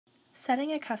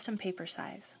Setting a custom paper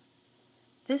size.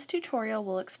 This tutorial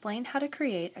will explain how to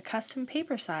create a custom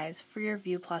paper size for your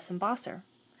ViewPlus embosser.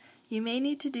 You may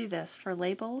need to do this for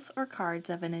labels or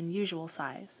cards of an unusual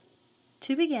size.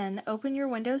 To begin, open your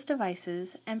Windows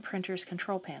devices and Printer's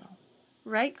Control Panel.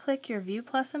 Right-click your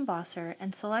ViewPlus embosser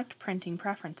and select Printing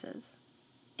Preferences.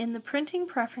 In the Printing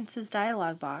Preferences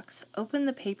dialog box, open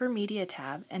the Paper Media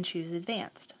tab and choose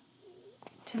Advanced.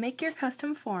 To make your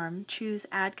custom form, choose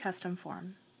Add Custom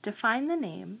Form. Define the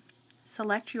name,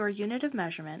 select your unit of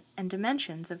measurement and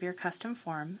dimensions of your custom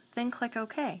form, then click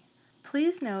OK.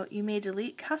 Please note you may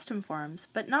delete custom forms,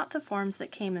 but not the forms that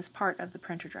came as part of the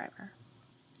printer driver.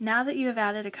 Now that you have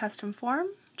added a custom form,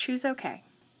 choose OK.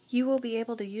 You will be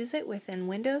able to use it within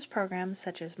Windows programs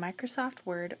such as Microsoft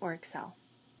Word or Excel.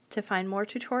 To find more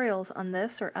tutorials on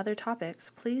this or other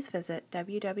topics, please visit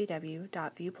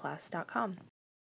www.viewplus.com.